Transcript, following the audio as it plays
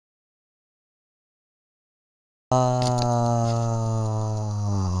Hi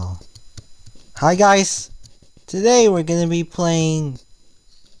guys, today we're gonna be playing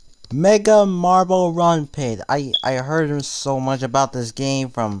Mega Marble Run Pit. I heard so much about this game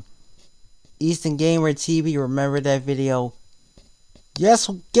from Easton Gamer TV. Remember that video? Yes,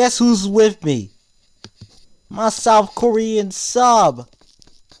 guess who's with me? My South Korean sub.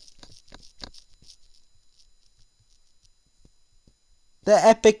 The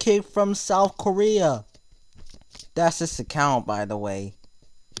epic kid from South Korea. That's his account, by the way.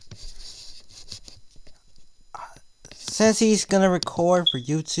 Since he's gonna record for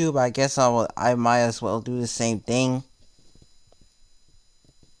YouTube, I guess I might as well do the same thing.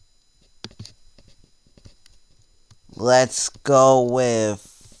 Let's go with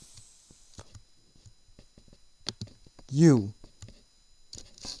you.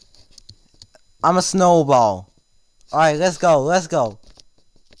 I'm a snowball. Alright, let's go.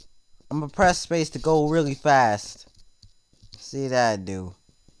 I'm gonna press space to go really fast. See that, dude.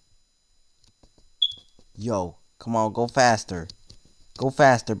 Yo, come on, go faster. Go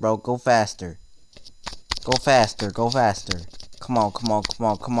faster, bro, go faster. Go faster. Come on.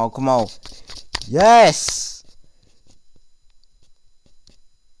 Yes!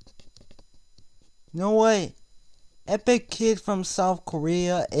 You know what? Epic kid from South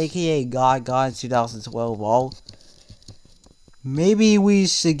Korea, aka God 2012 all. Maybe we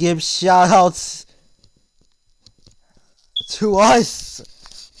should give shoutouts to us.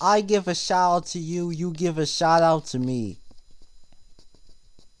 I give a shout out to you, you give a shout out to me.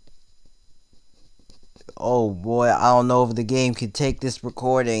 Oh boy, I don't know if the game can take this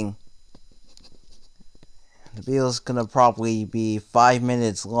recording. The video's gonna probably be 5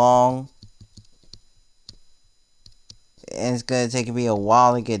 minutes long. And it's gonna take me a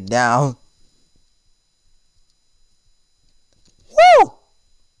while to get down. Woo!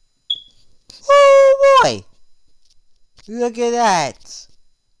 Oh boy! Look at that!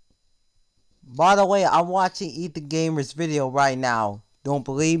 By the way, I'm watching Eat the Gamer's video right now. Don't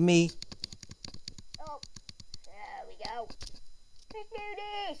believe me? Oh, there we go. Let's do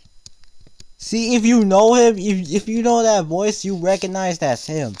this. See, if you know him, if you know that voice, you recognize that's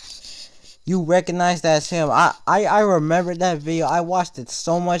him. You recognize that's him. I remember that video. I watched it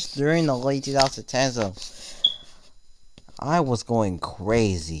so much during the late 2010s. So I was going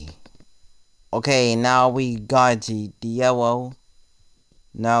crazy. Okay, now we got the yellow.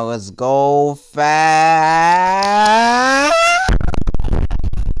 Now let's go fast.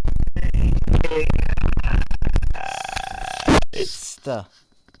 It's the...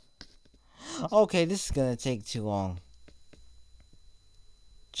 Okay, this is gonna take too long.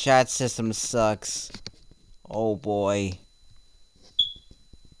 Chat system sucks. Oh boy.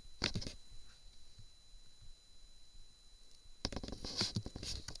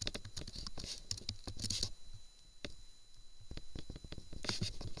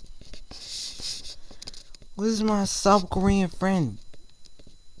 What is my South Korean friend?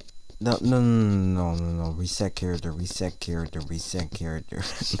 No. Reset character. No.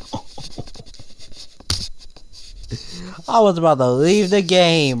 I was about to leave the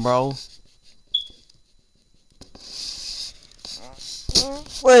game, bro.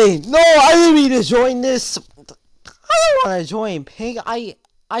 Wait, no, I didn't mean to join this. I don't want to join Pink. I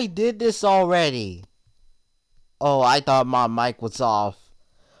did this already. Oh, I thought my mic was off.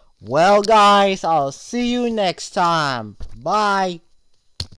 Well, guys, I'll see you next time. Bye.